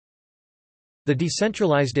The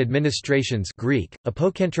decentralized administrations Greek,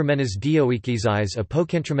 apokentromenes dioikizais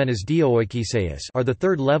apokentromenes dioikisaias are the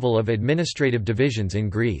third level of administrative divisions in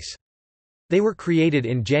Greece. They were created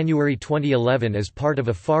in January 2011 as part of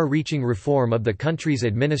a far-reaching reform of the country's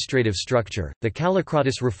administrative structure, the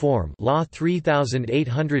Kallikratis Reform Law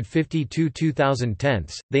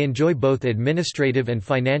 3852/2010. They enjoy both administrative and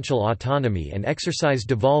financial autonomy and exercise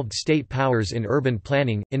devolved state powers in urban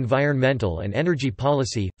planning, environmental and energy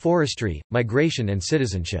policy, forestry, migration and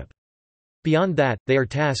citizenship. Beyond that, they are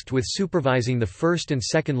tasked with supervising the first and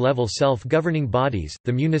second-level self-governing bodies,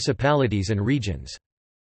 the municipalities and regions.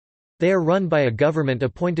 They are run by a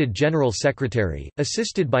government-appointed General Secretary,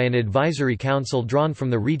 assisted by an advisory council drawn from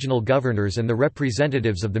the regional governors and the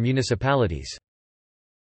representatives of the municipalities.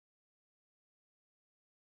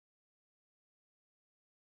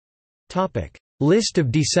 List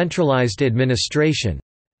of decentralized administration.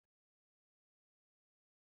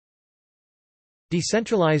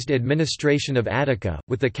 Decentralized administration of Attica,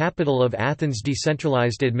 with the capital of Athens.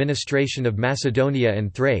 Decentralized administration of Macedonia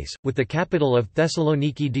and Thrace, with the capital of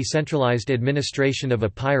Thessaloniki. Decentralized administration of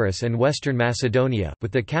Epirus and Western Macedonia,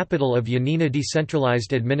 with the capital of Ioannina.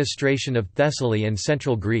 Decentralized administration of Thessaly and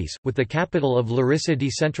Central Greece, with the capital of Larissa.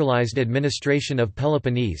 Decentralized administration of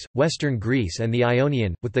Peloponnese, Western Greece and the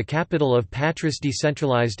Ionian, with the capital of Patras.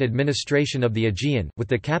 Decentralized administration of the Aegean, with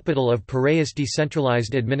the capital of Piraeus.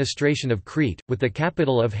 Decentralized administration of Crete, with the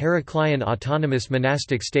capital of Heraclian. Autonomous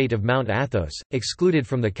monastic state of Mount Athos, excluded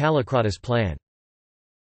from the Kallikratis plan.